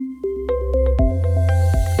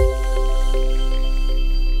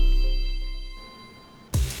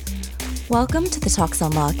Welcome to the Talks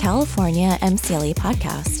on Law California MCLE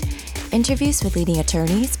podcast. Interviews with leading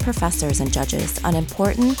attorneys, professors, and judges on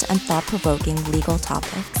important and thought-provoking legal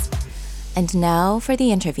topics. And now for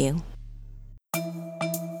the interview.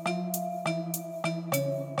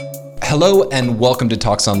 Hello and welcome to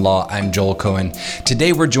Talks on Law. I'm Joel Cohen.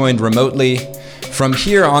 Today we're joined remotely from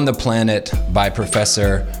here on the planet by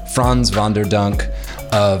Professor Frans van der Dunk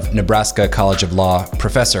of Nebraska College of Law.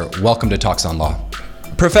 Professor, welcome to Talks on Law.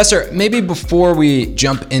 Professor, maybe before we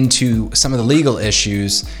jump into some of the legal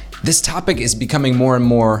issues, this topic is becoming more and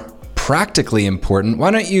more practically important.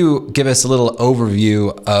 Why don't you give us a little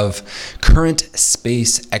overview of current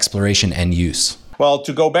space exploration and use? Well,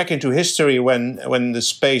 to go back into history, when the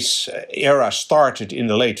space era started in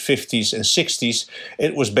the late 50s and 60s,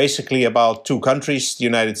 it was basically about two countries, the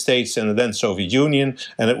United States and the then Soviet Union,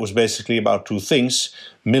 and it was basically about two things,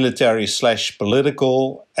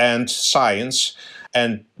 military/political and science.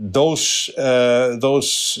 And those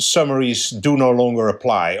summaries do no longer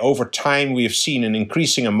apply. Over time, we have seen an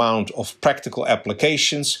increasing amount of practical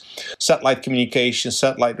applications. Satellite communication,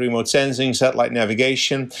 satellite remote sensing, satellite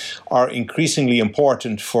navigation are increasingly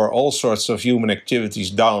important for all sorts of human activities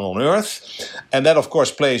down on Earth. And that, of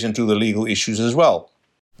course, plays into the legal issues as well.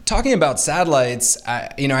 Talking about satellites,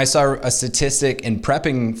 I saw a statistic in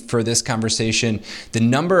prepping for this conversation. The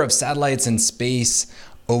number of satellites in space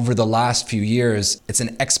over the last few years, it's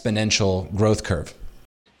an exponential growth curve.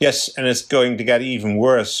 Yes, and it's going to get even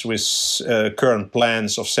worse with current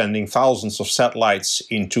plans of sending thousands of satellites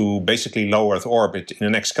into basically low Earth orbit in the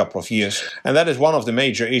next couple of years. And that is one of the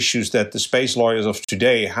major issues that the space lawyers of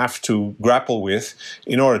today have to grapple with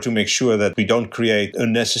in order to make sure that we don't create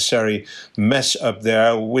unnecessary mess up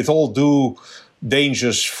there with all due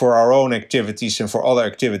dangers for our own activities and for other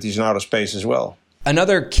activities in outer space as well.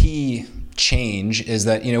 Another key change is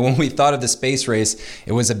that, when we thought of the space race,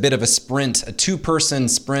 it was a bit of a sprint, a two-person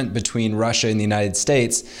sprint between Russia and the United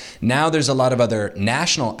States. Now there's a lot of other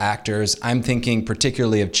national actors. I'm thinking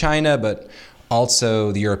particularly of China, but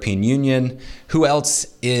also the European Union. Who else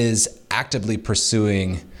is actively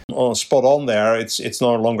pursuing? Spot on there. It's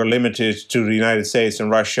no longer limited to the United States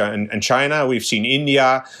and Russia and China. We've seen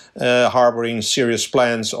India harboring serious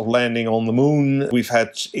plans of landing on the moon. We've had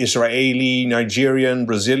Israeli, Nigerian,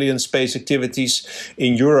 Brazilian space activities.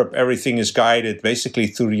 In Europe, everything is guided basically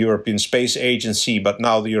through the European Space Agency, but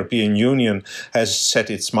now the European Union has set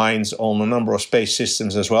its minds on a number of space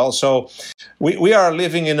systems as well. So we are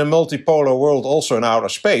living in a multipolar world also in outer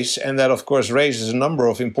space, and that of course raises a number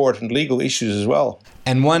of important legal issues as well.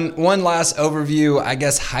 And one last overview,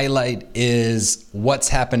 highlight is what's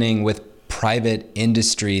happening with private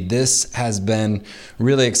industry. This has been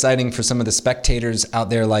really exciting for some of the spectators out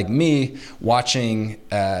there like me watching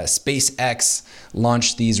SpaceX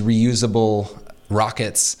launch these reusable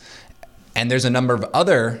rockets. And there's a number of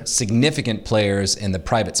other significant players in the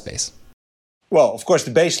private space. Well, of course,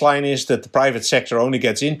 the baseline is that the private sector only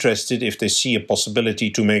gets interested if they see a possibility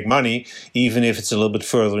to make money, even if it's a little bit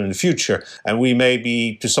further in the future. And we may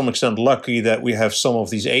be, to some extent, lucky that we have some of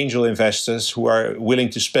these angel investors who are willing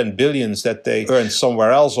to spend billions that they earned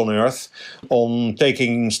somewhere else on Earth on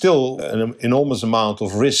taking still an enormous amount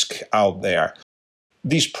of risk out there.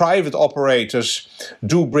 These private operators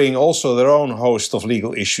do bring also their own host of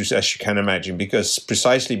legal issues, as you can imagine,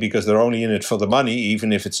 precisely because they're only in it for the money,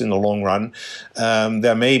 even if it's in the long run.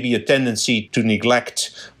 There may be a tendency to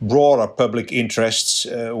neglect broader public interests,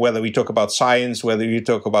 whether we talk about science, whether we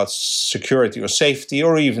talk about security or safety,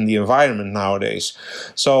 or even the environment nowadays.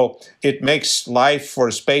 So it makes life for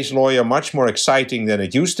a space lawyer much more exciting than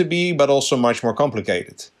it used to be, but also much more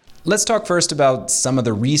complicated. Let's talk first about some of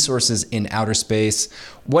the resources in outer space.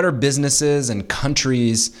 What are businesses and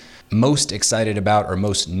countries most excited about or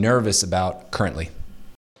most nervous about currently?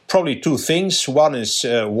 Probably two things. One is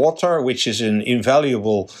water, which is an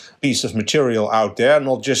invaluable piece of material out there,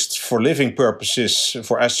 not just for living purposes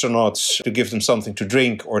for astronauts to give them something to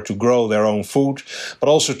drink or to grow their own food, but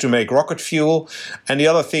also to make rocket fuel. And the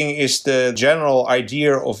other thing is the general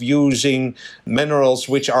idea of using minerals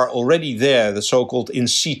which are already there, the so-called in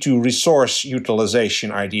situ resource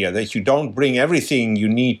utilization idea, that you don't bring everything you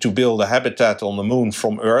need to build a habitat on the moon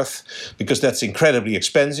from Earth, because that's incredibly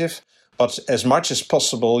expensive, but as much as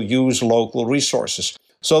possible use local resources.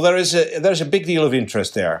 So there's a big deal of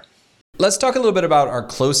interest there. Let's talk a little bit about our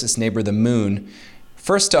closest neighbor, the moon.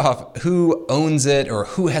 First off, who owns it or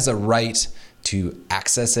who has a right to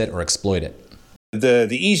access it or exploit it? The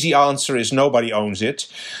easy answer is nobody owns it,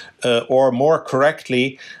 or more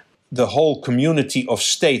correctly, the whole community of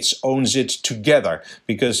states owns it together.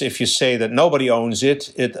 Because if you say that nobody owns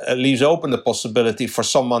it, it leaves open the possibility for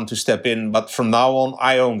someone to step in, but from now on,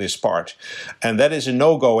 I own this part. And that is a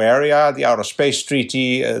no-go area. The Outer Space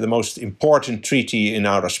Treaty, the most important treaty in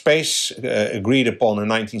outer space, agreed upon in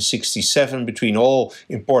 1967 between all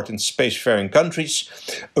important spacefaring countries,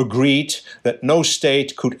 agreed that no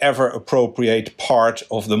state could ever appropriate part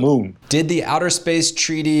of the moon. Did the Outer Space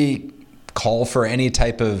Treaty call for any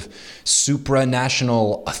type of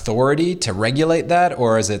supranational authority to regulate that,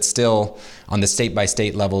 or is it still on the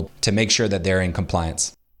state-by-state level to make sure that they're in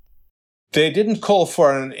compliance? They didn't call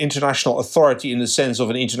for an international authority in the sense of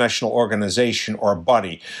an international organization or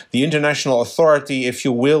body. The international authority, if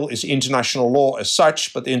you will, is international law as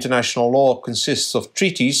such, but the international law consists of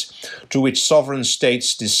treaties to which sovereign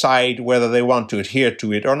states decide whether they want to adhere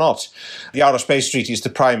to it or not. The Outer Space Treaty is the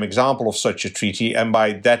prime example of such a treaty, and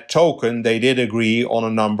by that token, they did agree on a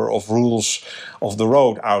number of rules of the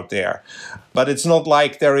road out there. But it's not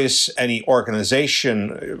like there is any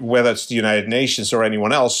organization, whether it's the United Nations or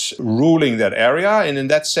anyone else, ruling that area. And in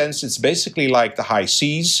that sense, it's basically like the high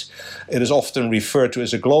seas. It is often referred to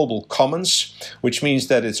as a global commons, which means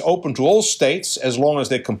that it's open to all states as long as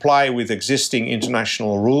they comply with existing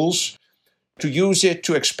international rules, to use it,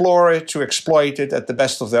 to explore it, to exploit it at the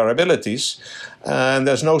best of their abilities. And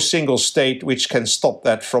there's no single state which can stop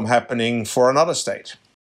that from happening for another state.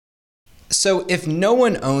 So if no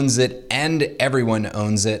one owns it and everyone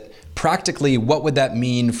owns it, practically what would that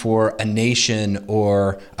mean for a nation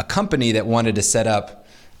or a company that wanted to set up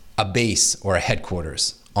a base or a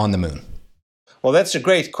headquarters on the moon? Well, that's a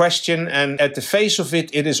great question, and at the face of it,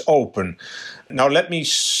 it is open. Now, let me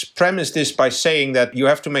premise this by saying that you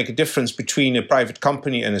have to make a difference between a private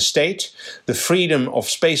company and a state. The freedom of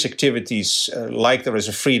space activities, like there is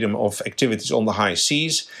a freedom of activities on the high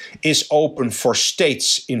seas, is open for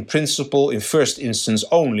states in principle, in first instance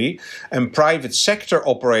only, and private sector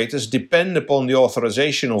operators depend upon the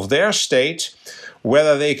authorization of their state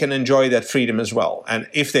whether they can enjoy that freedom as well. And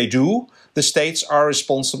if they do, the states are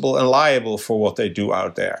responsible and liable for what they do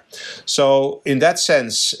out there. So in that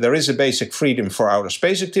sense, there is a basic freedom for outer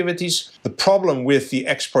space activities. The problem with the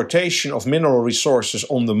exportation of mineral resources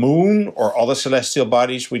on the moon or other celestial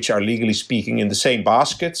bodies, which are legally speaking in the same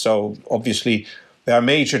basket, so obviously there are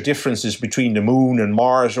major differences between the moon and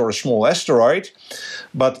Mars or a small asteroid,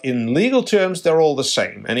 but in legal terms they're all the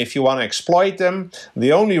same. And if you want to exploit them,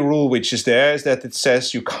 the only rule which is there is that it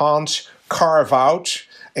says you can't carve out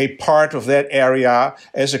a part of that area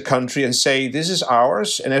as a country and say this is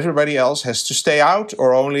ours and everybody else has to stay out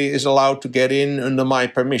or only is allowed to get in under my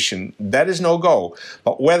permission. That is no go.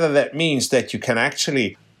 But whether that means that you can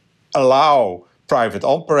actually allow private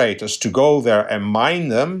operators to go there and mine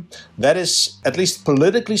them, that is at least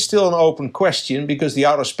politically still an open question, because the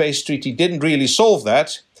Outer Space Treaty didn't really solve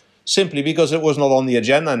that, simply because it was not on the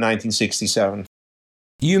agenda in 1967.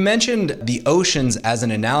 You mentioned the oceans as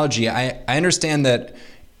an analogy. I understand that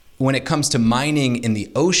when it comes to mining in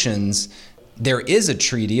the oceans, there is a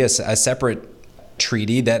treaty, a separate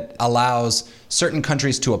treaty that allows certain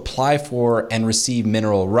countries to apply for and receive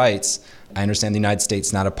mineral rights. I understand the United States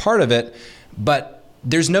is not a part of it, but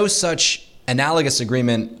there's no such analogous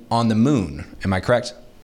agreement on the moon. Am I correct?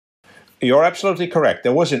 You're absolutely correct.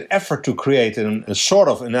 There was an effort to create a sort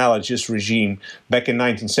of analogous regime back in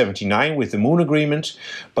 1979 with the Moon Agreement,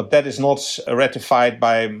 but that is not ratified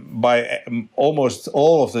by almost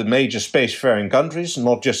all of the major spacefaring countries,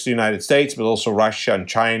 not just the United States, but also Russia and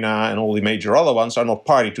China and all the major other ones are not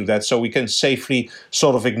party to that, so we can safely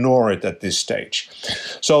sort of ignore it at this stage.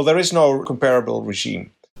 So there is no comparable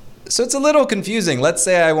regime. So it's a little confusing. Let's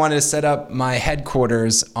say I wanted to set up my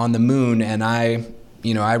headquarters on the moon and I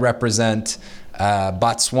represent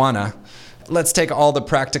Botswana. Let's take all the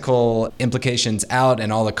practical implications out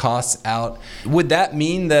and all the costs out. Would that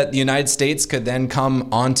mean that the United States could then come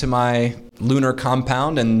onto my lunar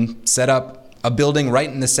compound and set up a building right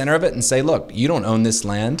in the center of it and say, look, you don't own this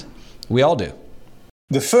land. We all do.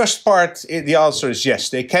 The first part, the answer is yes,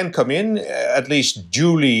 they can come in. At least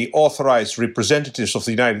duly authorized representatives of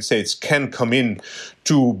the United States can come in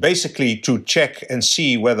to check and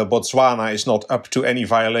see whether Botswana is not up to any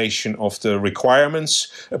violation of the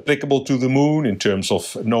requirements applicable to the moon in terms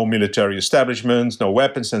of no military establishments, no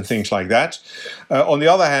weapons and things like that. On the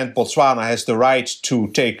other hand, Botswana has the right to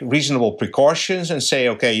take reasonable precautions and say,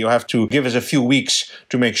 okay, you have to give us a few weeks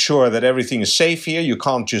to make sure that everything is safe here. You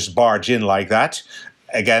can't just barge in like that.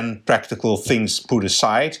 Again, practical things put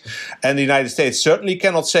aside. And the United States certainly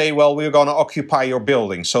cannot say, well, we're going to occupy your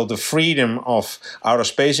building. So the freedom of outer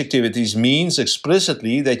space activities means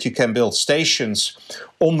explicitly that you can build stations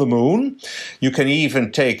on the moon. You can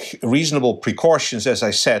even take reasonable precautions, as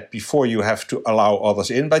I said, before you have to allow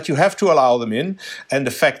others in, but you have to allow them in. And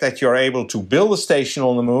the fact that you're able to build a station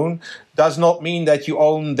on the moon does not mean that you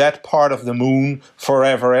own that part of the moon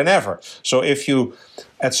forever and ever. So if you,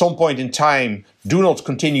 at some point in time, do not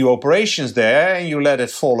continue operations there and you let it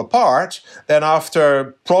fall apart, then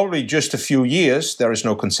after probably just a few years, there is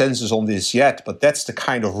no consensus on this yet, but that's the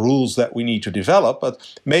kind of rules that we need to develop.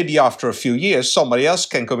 But maybe after a few years, somebody else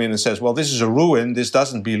can come in and says, well, this is a ruin. This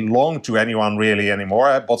doesn't belong to anyone really anymore.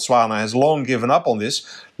 Botswana has long given up on this.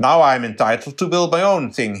 Now I'm entitled to build my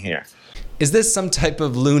own thing here. Is this some type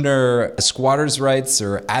of lunar squatters' rights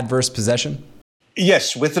or adverse possession?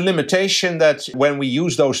 Yes, with the limitation that when we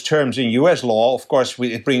use those terms in US law, of course,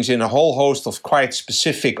 it brings in a whole host of quite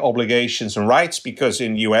specific obligations and rights, because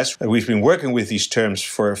in the US, we've been working with these terms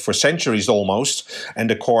for centuries almost, and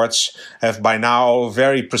the courts have by now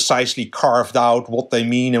very precisely carved out what they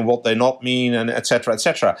mean and what they not mean, and et cetera, et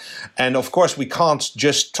cetera. And of course, we can't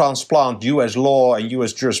just transplant US law and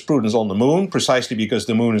US jurisprudence on the moon, precisely because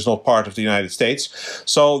the moon is not part of the United States.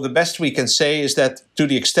 So the best we can say is that to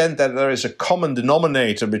the extent that there is a common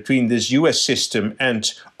denominator between this US system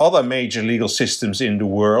and other major legal systems in the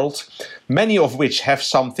world, many of which have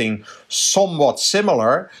something somewhat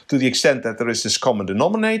similar, to the extent that there is this common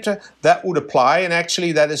denominator, that would apply. And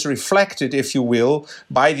actually that is reflected, if you will,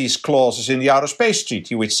 by these clauses in the Outer Space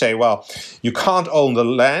Treaty, which say, well, you can't own the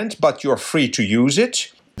land, but you're free to use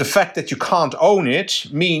it. The fact that you can't own it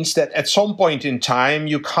means that at some point in time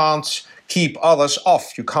you can't keep others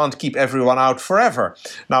off. You can't keep everyone out forever.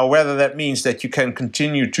 Now, whether that means that you can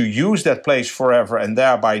continue to use that place forever and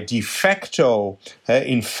thereby de facto,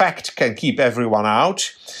 in fact, can keep everyone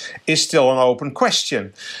out, is still an open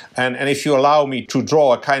question. And if you allow me to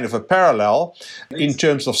draw a kind of a parallel, in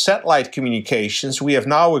terms of satellite communications, we have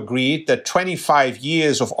now agreed that 25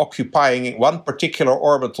 years of occupying one particular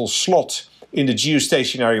orbital slot in the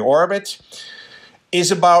geostationary orbit is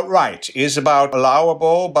about right, is about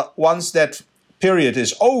allowable, but once that period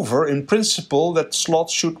is over, in principle, that slot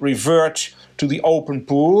should revert to the open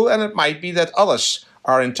pool, and it might be that others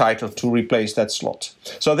are entitled to replace that slot.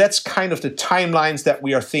 So that's kind of the timelines that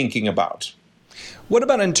we are thinking about. What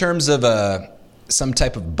about in terms of some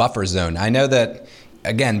type of buffer zone? I know that,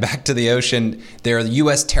 again, back to the ocean, there are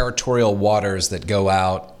U.S. territorial waters that go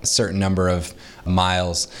out a certain number of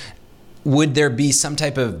miles. Would there be some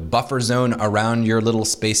type of buffer zone around your little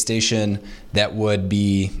space station that would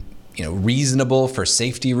be, reasonable for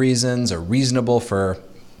safety reasons or reasonable for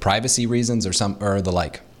privacy reasons or the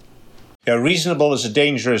like? Yeah, reasonable is a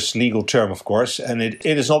dangerous legal term, of course, and it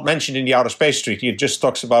is not mentioned in the Outer Space Treaty. It just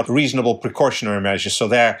talks about reasonable precautionary measures. So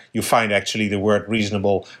there you find actually the word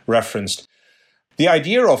reasonable referenced. The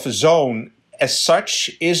idea of a zone as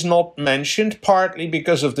such is not mentioned, partly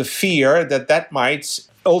because of the fear that might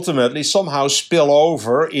ultimately somehow spill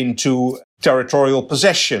over into territorial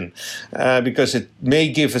possession, because it may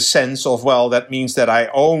give a sense of, well, that means that I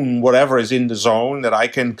own whatever is in the zone, that I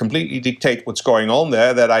can completely dictate what's going on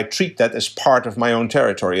there, that I treat that as part of my own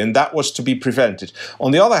territory. And that was to be prevented.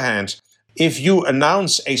 On the other hand, if you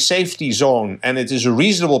announce a safety zone and it is a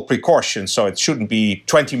reasonable precaution, so it shouldn't be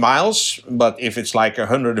 20 miles, but if it's like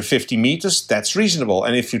 150 meters, that's reasonable.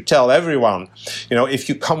 And if you tell everyone, if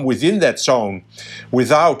you come within that zone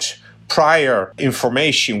without prior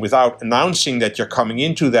information, without announcing that you're coming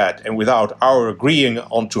into that, and without our agreeing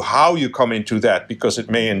on to how you come into that, because it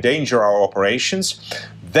may endanger our operations,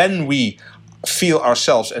 then we feel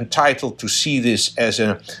ourselves entitled to see this as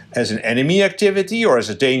an enemy activity or as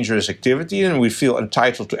a dangerous activity, and we feel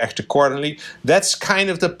entitled to act accordingly. That's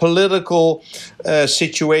kind of the political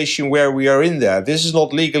situation where we are in there. This is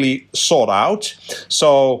not legally sought out.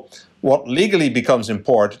 So what legally becomes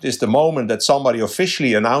important is the moment that somebody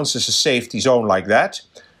officially announces a safety zone like that.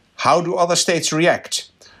 How do other states react?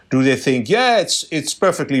 Do they think, yeah, it's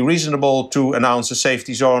perfectly reasonable to announce a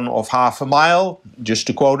safety zone of 0.5 mile, just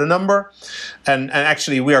to quote a number, and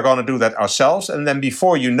actually we are going to do that ourselves. And then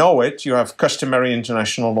before you know it, you have customary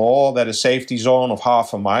international law that a safety zone of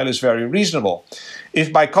 0.5 mile is very reasonable.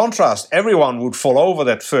 If by contrast everyone would fall over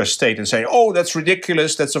that first state and say, oh, that's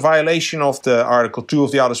ridiculous, that's a violation of the Article 2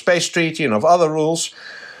 of the Outer Space Treaty and of other rules,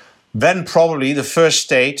 then probably the first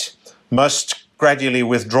state must gradually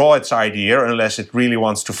withdraw its idea unless it really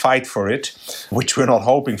wants to fight for it, which we're not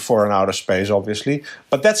hoping for in outer space, obviously.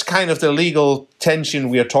 But that's kind of the legal tension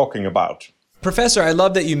we are talking about. Professor, I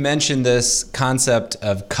love that you mentioned this concept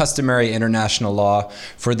of customary international law.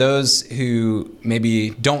 For those who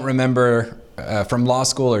maybe don't remember from law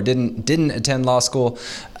school or didn't attend law school,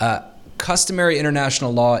 customary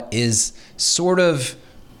international law is sort of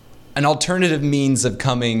an alternative means of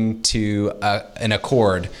coming to an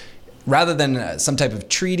accord. Rather than some type of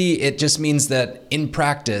treaty, it just means that in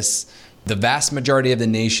practice, the vast majority of the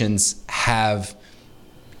nations have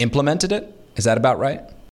implemented it. Is that about right?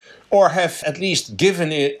 Or have at least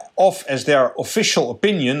given it off as their official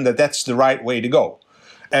opinion that that's the right way to go,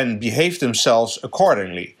 and behave themselves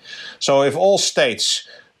accordingly. So if all states,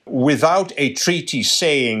 without a treaty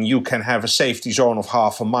saying you can have a safety zone of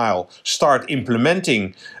half a mile, start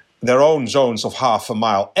implementing their own zones of half a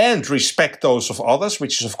mile and respect those of others,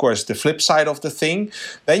 which is of course the flip side of the thing,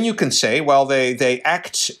 then you can say, well, they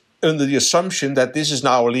act under the assumption that this is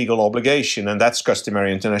now a legal obligation, and that's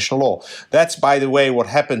customary international law. That's, by the way, what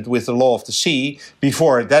happened with the law of the sea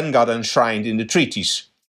before it then got enshrined in the treaties.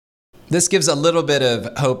 This gives a little bit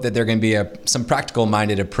of hope that there can be some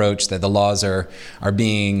practical-minded approach, that the laws are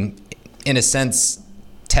being, in a sense,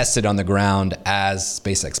 tested on the ground as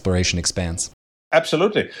space exploration expands.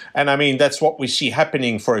 Absolutely. And I mean, that's what we see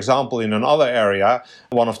happening, for example, in another area,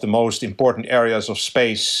 one of the most important areas of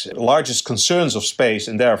space, largest concerns of space,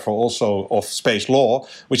 and therefore also of space law,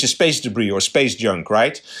 which is space debris or space junk,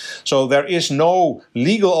 right? So there is no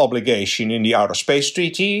legal obligation in the Outer Space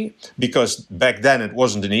Treaty, because back then it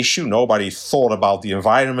wasn't an issue. Nobody thought about the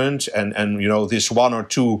environment and this one or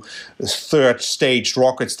two third stage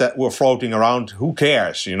rockets that were floating around. Who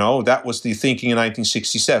cares? That was the thinking in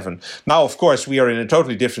 1967. Now, of course, we are in a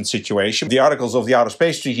totally different situation. The Articles of the Outer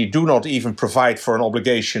Space Treaty do not even provide for an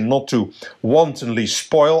obligation not to wantonly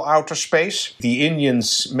spoil outer space. The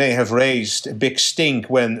Indians may have raised a big stink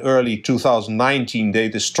when early 2019 they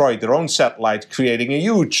destroyed their own satellite, creating a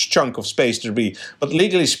huge chunk of space debris. But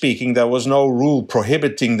legally speaking, there was no rule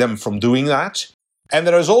prohibiting them from doing that. And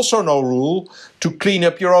there is also no rule to clean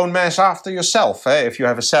up your own mess after yourself. If you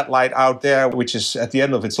have a satellite out there which is at the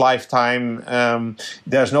end of its lifetime,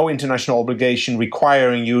 there's no international obligation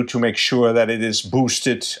requiring you to make sure that it is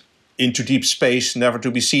boosted into deep space, never to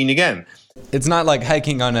be seen again. It's not like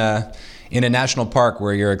hiking in a national park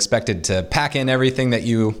where you're expected to pack in everything that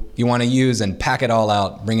you want to use and pack it all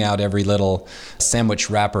out, bring out every little sandwich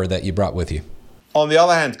wrapper that you brought with you. On the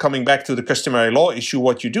other hand, coming back to the customary law issue,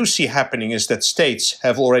 what you do see happening is that states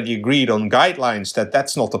have already agreed on guidelines that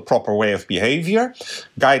that's not the proper way of behavior.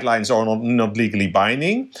 Guidelines are not legally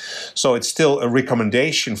binding. So it's still a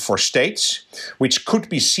recommendation for states, which could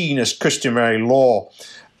be seen as customary law,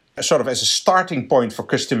 sort of as a starting point for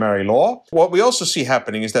customary law. What we also see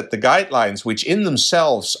happening is that the guidelines, which in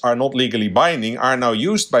themselves are not legally binding, are now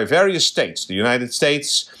used by various states, the United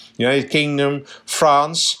States, United Kingdom,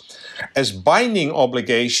 France, as binding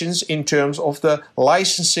obligations in terms of the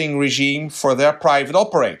licensing regime for their private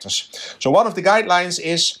operators. So one of the guidelines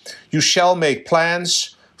is you shall make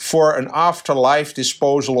plans for an afterlife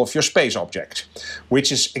disposal of your space object,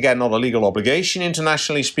 which is, again, not a legal obligation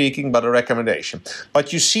internationally speaking, but a recommendation.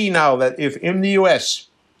 But you see now that if in the US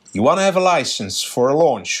you want to have a license for a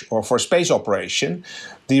launch or for a space operation,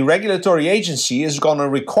 the regulatory agency is going to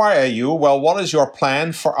require you, well, what is your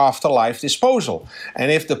plan for afterlife disposal? And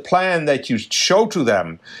if the plan that you show to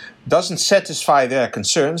them doesn't satisfy their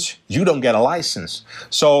concerns, you don't get a license.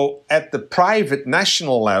 So at the private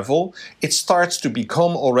national level, it starts to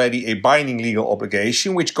become already a binding legal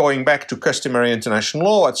obligation, which, going back to customary international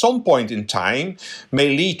law, at some point in time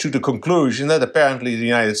may lead to the conclusion that apparently the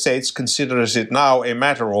United States considers it now a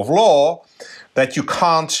matter of law that you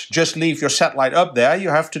can't just leave your satellite up there. You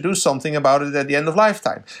have to do something about it at the end of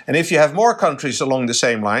lifetime. And if you have more countries along the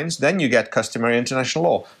same lines, then you get customary international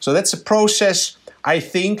law. So that's a process, I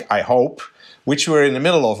hope, which we're in the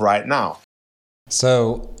middle of right now.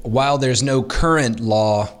 So while there's no current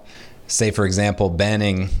law, say, for example,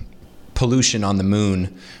 banning pollution on the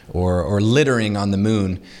moon or littering on the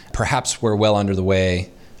moon, perhaps we're well under the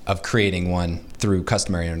way of creating one through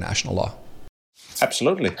customary international law.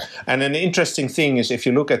 Absolutely. And an interesting thing is, if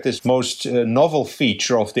you look at this most novel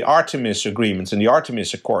feature of the Artemis agreements and the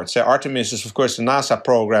Artemis Accords. Artemis is, of course, the NASA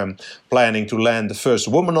program planning to land the first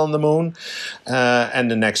woman on the moon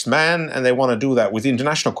and the next man. And they want to do that with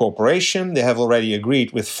international cooperation. They have already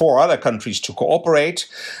agreed with 4 other countries to cooperate.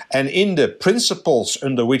 And in the principles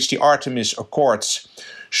under which the Artemis Accords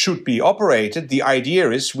should be operated, the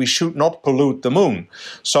idea is we should not pollute the moon.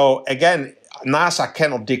 So again, NASA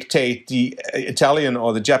cannot dictate the Italian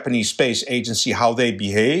or the Japanese space agency how they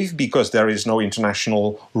behave, because there is no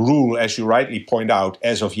international rule, as you rightly point out,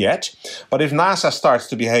 as of yet. But if NASA starts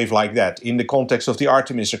to behave like that in the context of the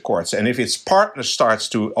Artemis Accords, and if its partner starts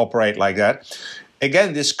to operate like that,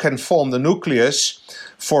 again, this can form the nucleus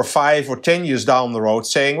for 5 or 10 years down the road,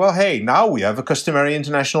 saying, well, hey, now we have a customary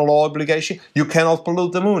international law obligation. You cannot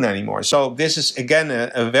pollute the moon anymore. So this is, again,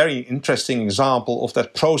 a very interesting example of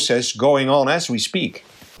that process going on as we speak.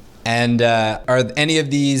 And are any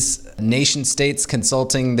of these nation states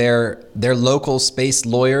consulting their local space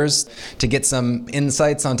lawyers to get some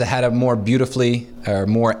insights onto how to more beautifully or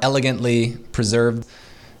more elegantly preserve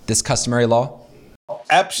this customary law?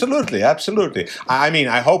 Absolutely, absolutely. I mean,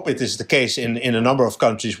 I hope it is the case in a number of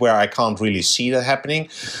countries where I can't really see that happening.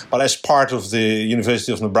 But as part of the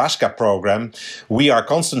University of Nebraska program, we are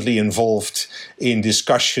constantly involved in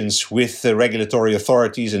discussions with the regulatory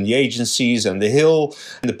authorities and the agencies and the Hill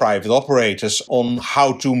and the private operators on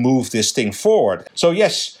how to move this thing forward. So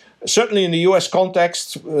yes, certainly in the US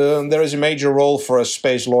context, there is a major role for us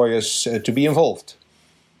space lawyers to be involved.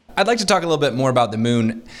 I'd like to talk a little bit more about the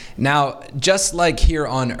moon. Now, just like here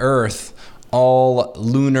on Earth, all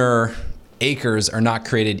lunar acres are not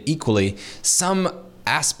created equally. Some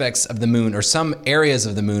aspects of the moon or some areas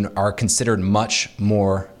of the moon are considered much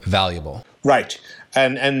more valuable. Right.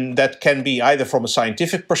 And that can be either from a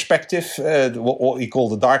scientific perspective, what we call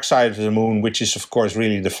the dark side of the moon, which is, of course,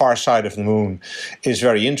 really the far side of the moon, is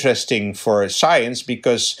very interesting for science,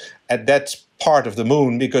 because at that part of the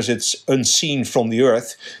moon, because it's unseen from the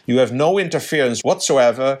Earth, you have no interference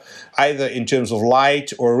whatsoever, either in terms of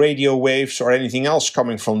light or radio waves or anything else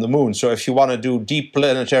coming from the moon. So if you want to do deep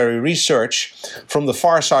planetary research from the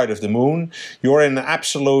far side of the moon, you're in an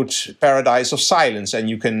absolute paradise of silence, and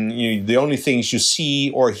the only things you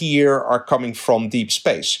see or hear are coming from deep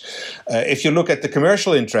space. If you look at the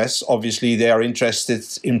commercial interests, obviously they are interested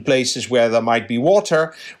in places where there might be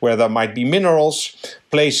water, where there might be minerals,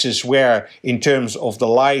 places where, in terms of the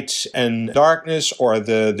light and darkness or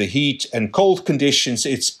the heat and cold conditions,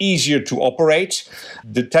 it's easier to operate.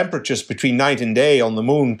 The temperatures between night and day on the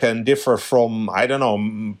moon can differ from,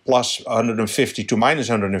 plus 150 to minus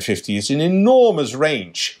 150. It's an enormous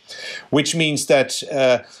range, which means that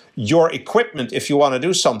your equipment, if you want to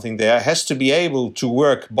do something there, has to be able to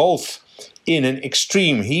work both in an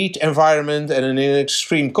extreme heat environment and in an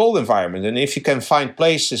extreme cold environment. And if you can find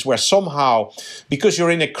places where somehow, because you're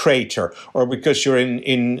in a crater, or because you're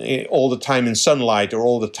in all the time in sunlight, or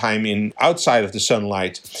all the time outside of the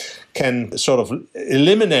sunlight, can sort of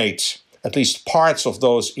eliminate at least parts of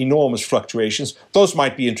those enormous fluctuations, those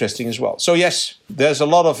might be interesting as well. So yes, there's a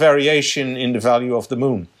lot of variation in the value of the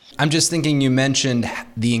moon. I'm just thinking, you mentioned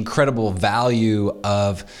the incredible value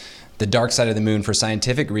of the dark side of the moon for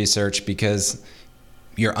scientific research because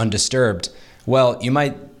you're undisturbed. Well, you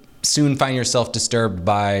might soon find yourself disturbed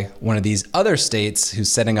by one of these other states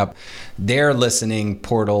who's setting up their listening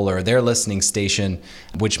portal or their listening station,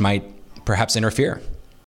 which might perhaps interfere.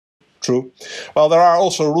 True. Well, there are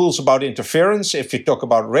also rules about interference. If you talk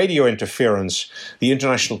about radio interference, the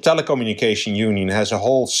International Telecommunication Union has a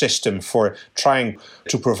whole system for trying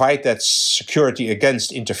to provide that security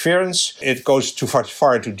against interference. It goes too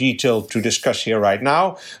far into detail to discuss here right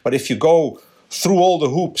now. But if you go through all the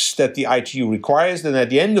hoops that the ITU requires, then at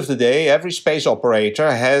the end of the day, every space operator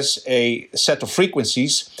has a set of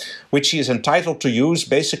frequencies which he is entitled to use,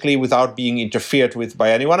 basically without being interfered with by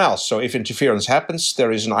anyone else. So if interference happens,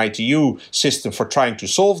 there is an ITU system for trying to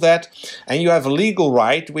solve that, and you have a legal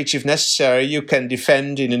right, which if necessary, you can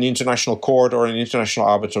defend in an international court or an international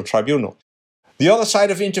arbitral tribunal. The other side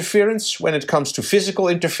of interference, when it comes to physical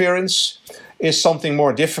interference, is something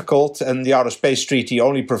more difficult, and the Outer Space Treaty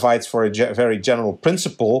only provides for a very general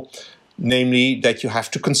principle, namely that you have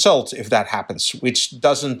to consult if that happens, which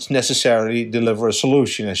doesn't necessarily deliver a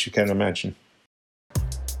solution, as you can imagine.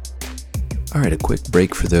 All right, a quick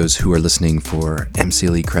break for those who are listening for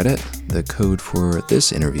MCLE credit. The code for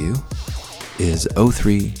this interview is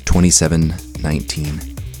 032719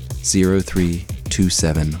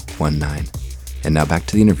 032719. And now back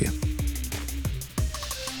to the interview.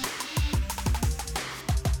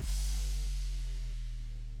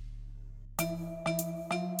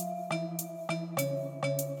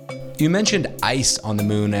 You mentioned ice on the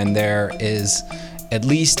moon, and there is at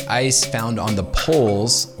least ice found on the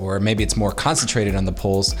poles, or maybe it's more concentrated on the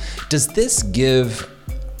poles. Does this give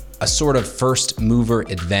a sort of first mover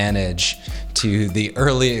advantage to the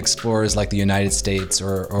early explorers like the United States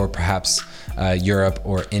or perhaps Europe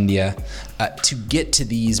or India to get to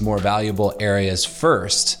these more valuable areas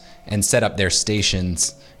first and set up their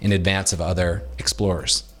stations in advance of other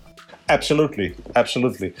explorers? Absolutely,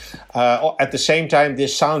 absolutely. At the same time,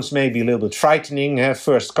 this sounds maybe a little bit frightening.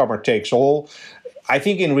 First comer takes all. I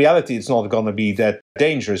think in reality it's not going to be that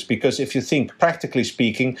dangerous, because if you think practically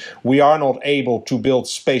speaking, we are not able to build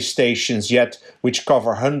space stations yet which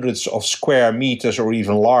cover hundreds of square meters or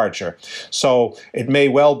even larger. So it may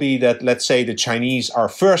well be that, let's say, the Chinese are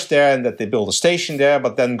first there and that they build a station there,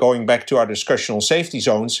 but then going back to our discussion on safety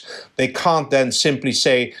zones, they can't then simply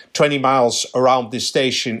say 20 miles around this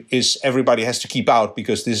station is everybody has to keep out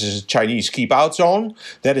because this is a Chinese keep out zone.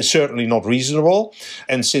 That is certainly not reasonable.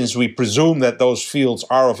 And since we presume that those fields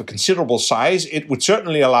are of a considerable size, it would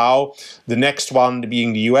certainly allow the next one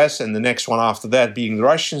being the US and the next one after that being the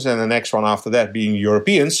Russians and the next one after that being the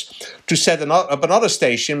Europeans to set up another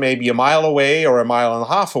station maybe a mile away or a mile and a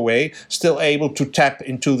half away, still able to tap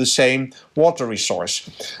into the same water resource.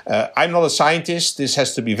 I'm not a scientist. This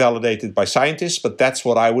has to be validated by scientists, but that's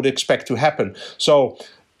what I would expect to happen. So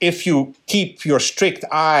if you keep your strict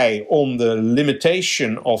eye on the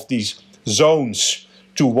limitation of these zones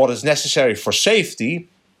to what is necessary for safety,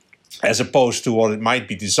 as opposed to what it might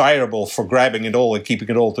be desirable for grabbing it all and keeping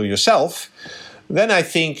it all to yourself, then I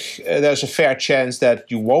think there's a fair chance that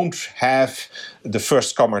you won't have the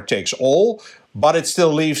first comer takes all. But it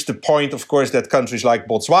still leaves the point, of course, that countries like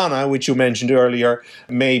Botswana, which you mentioned earlier,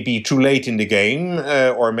 may be too late in the game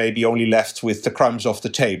or may be only left with the crumbs off the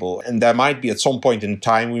table. And there might be at some point in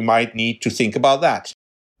time we might need to think about that.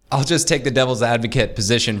 I'll just take the devil's advocate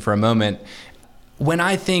position for a moment. When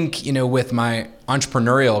I think, with my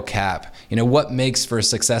entrepreneurial cap, what makes for a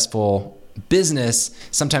successful business,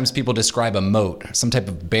 sometimes people describe a moat, some type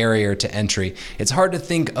of barrier to entry. It's hard to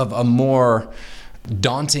think of a more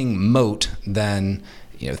daunting moat than,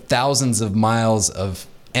 thousands of miles of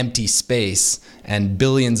empty space and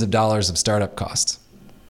billions of dollars of startup costs.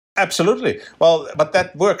 Absolutely. Well, but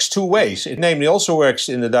that works two ways. It namely also works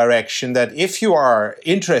in the direction that if you are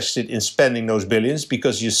interested in spending those billions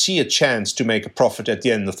because you see a chance to make a profit at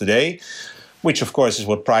the end of the day, which of course is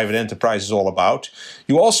what private enterprise is all about,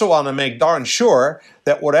 you also want to make darn sure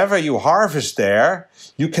that whatever you harvest there,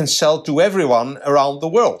 you can sell to everyone around the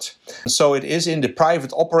world. So it is in the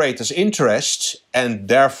private operator's interest, and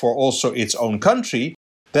therefore also its own country,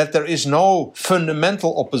 that there is no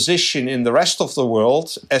fundamental opposition in the rest of the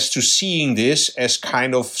world as to seeing this as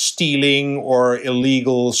kind of stealing or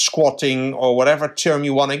illegal squatting or whatever term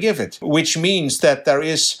you want to give it. Which means that there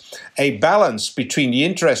is a balance between the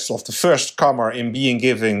interests of the first comer in being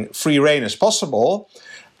given free rein as possible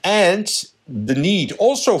and the need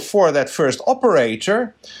also for that first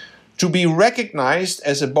operator to be recognized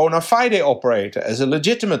as a bona fide operator, as a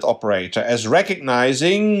legitimate operator, as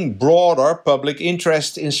recognizing broader public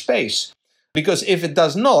interest in space. Because if it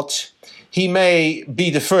does not, he may be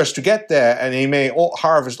the first to get there and he may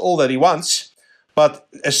harvest all that he wants, but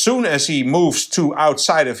as soon as he moves to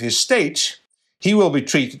outside of his state, he will be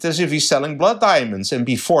treated as if he's selling blood diamonds and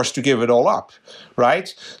be forced to give it all up,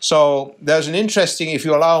 right? So there's an interesting, if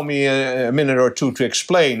you allow me a minute or two to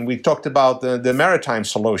explain, we talked about the maritime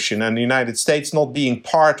solution and the United States not being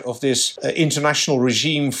part of this international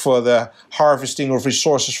regime for the harvesting of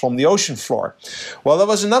resources from the ocean floor. Well, there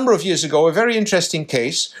was a number of years ago a very interesting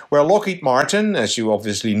case where Lockheed Martin, as you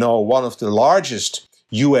obviously know, one of the largest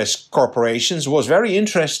US corporations, was very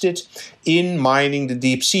interested in mining the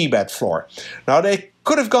deep seabed floor. Now, they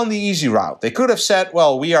could have gone the easy route. They could have said,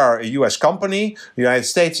 well, we are a US company, the United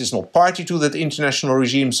States is not party to that international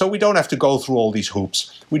regime, so we don't have to go through all these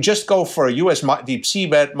hoops. We just go for a US deep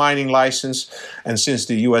seabed mining license, and since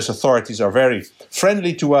the US authorities are very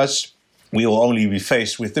friendly to us, we will only be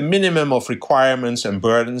faced with the minimum of requirements and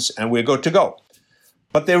burdens, and we're good to go.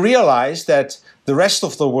 But they realized that the rest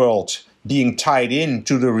of the world, being tied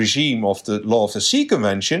into the regime of the Law of the Sea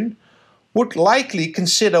Convention, would likely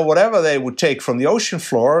consider whatever they would take from the ocean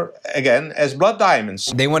floor, again, as blood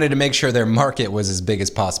diamonds. They wanted to make sure their market was as big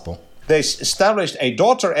as possible. They established a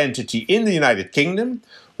daughter entity in the United Kingdom,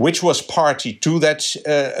 which was party to that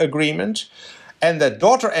agreement. And that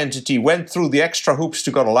daughter entity went through the extra hoops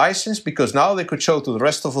to get a license because now they could show to the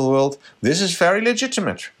rest of the world, this is very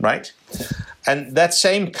legitimate, right? And that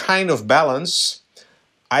same kind of balance,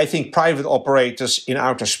 I think private operators in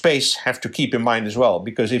outer space have to keep in mind as well,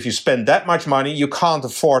 because if you spend that much money, you can't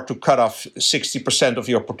afford to cut off 60% of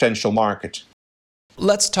your potential market.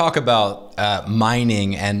 Let's talk about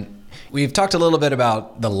mining, and we've talked a little bit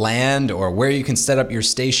about the land or where you can set up your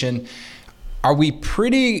station. Are we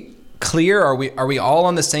pretty clear? Are we all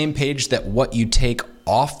on the same page that what you take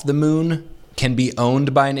off the moon can be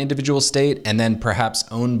owned by an individual state and then perhaps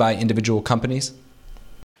owned by individual companies?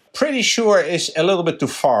 pretty sure is a little bit too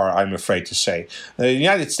far, I'm afraid to say. The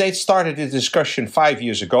United States started this discussion 5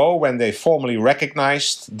 years ago when they formally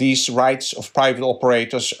recognized these rights of private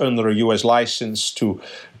operators under a US license to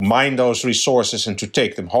mine those resources and to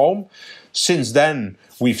take them home. Since then,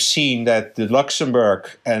 we've seen that the Luxembourg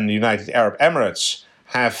and the United Arab Emirates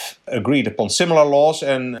have agreed upon similar laws,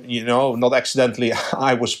 and, not accidentally,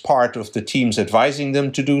 I was part of the teams advising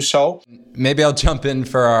them to do so. Maybe I'll jump in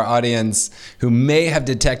for our audience who may have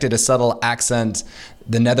detected a subtle accent.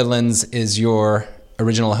 The Netherlands is your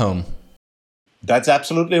original home. That's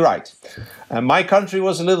absolutely right. My country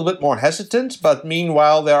was a little bit more hesitant, but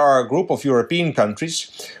meanwhile there are a group of European countries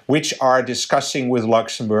which are discussing with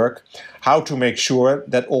Luxembourg how to make sure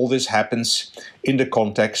that all this happens in the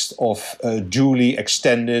context of duly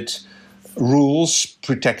extended rules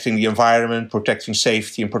protecting the environment, protecting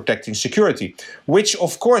safety and protecting security, which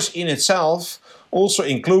of course in itself also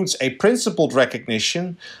includes a principled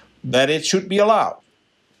recognition that it should be allowed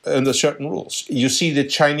under certain rules. You see the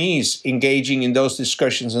Chinese engaging in those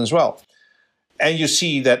discussions as well. And you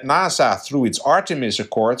see that NASA, through its Artemis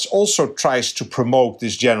Accords, also tries to promote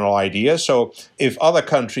this general idea. So if other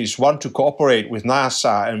countries want to cooperate with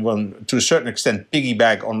NASA and want, to a certain extent,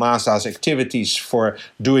 piggyback on NASA's activities for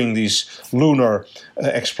doing these lunar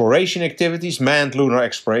exploration activities, manned lunar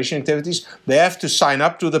exploration activities, they have to sign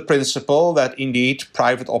up to the principle that indeed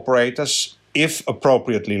private operators, if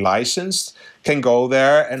appropriately licensed, can go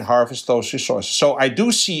there and harvest those resources. So I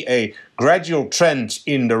do see a gradual trend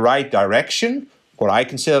in the right direction, what I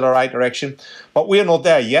consider the right direction, but we are not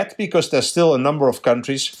there yet because there's still a number of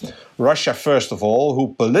countries, Russia first of all,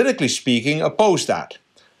 who politically speaking oppose that.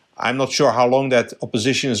 I'm not sure how long that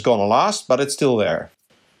opposition is going to last, but it's still there.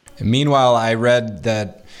 Meanwhile, I read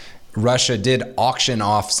that Russia did auction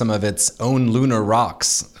off some of its own lunar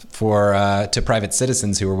rocks to private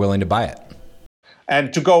citizens who were willing to buy it.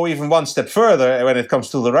 And to go even one step further, when it comes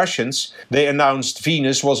to the Russians, they announced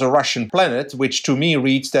Venus was a Russian planet, which to me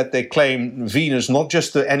reads that they claim Venus not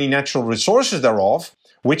just any natural resources thereof,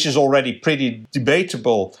 which is already pretty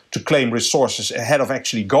debatable to claim resources ahead of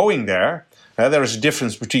actually going there. There is a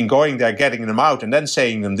difference between going there, getting them out, and then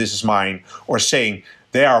saying them, this is mine, or saying,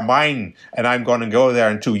 they are mine, and I'm going to go there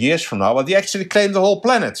in 2 years from now. But they actually claim the whole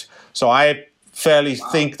planet. So I fairly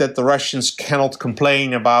think that the Russians cannot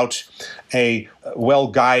complain about a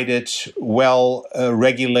well-guided,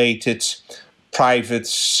 well-regulated private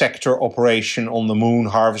sector operation on the moon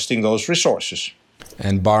harvesting those resources.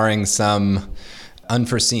 And barring some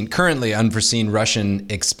currently unforeseen Russian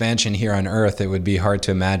expansion here on Earth, it would be hard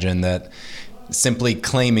to imagine that simply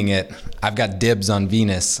claiming it, I've got dibs on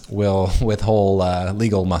Venus, will withhold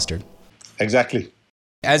legal mustard. Exactly.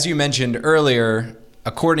 As you mentioned earlier,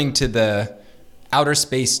 according to the Outer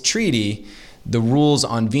Space Treaty, the rules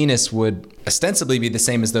on Venus would ostensibly be the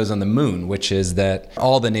same as those on the moon, which is that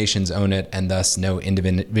all the nations own it and thus no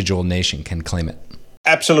individual nation can claim it.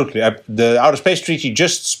 Absolutely. The Outer Space Treaty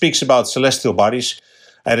just speaks about celestial bodies,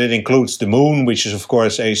 and it includes the moon, which is of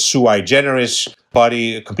course a sui generis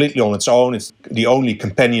body completely on its own. It's the only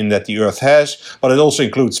companion that the Earth has, but it also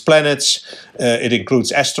includes planets, it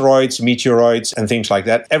includes asteroids, meteoroids, and things like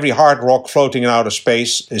that. Every hard rock floating in outer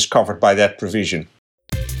space is covered by that provision.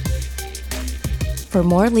 For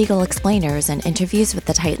more legal explainers and interviews with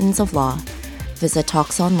the titans of law, visit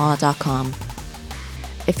talksonlaw.com.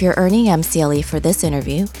 If you're earning MCLE for this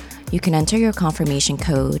interview, you can enter your confirmation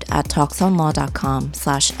code at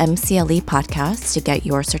talksonlaw.com/MCLE podcast to get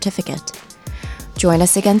your certificate. Join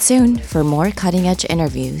us again soon for more cutting-edge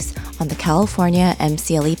interviews on the California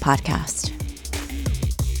MCLE podcast.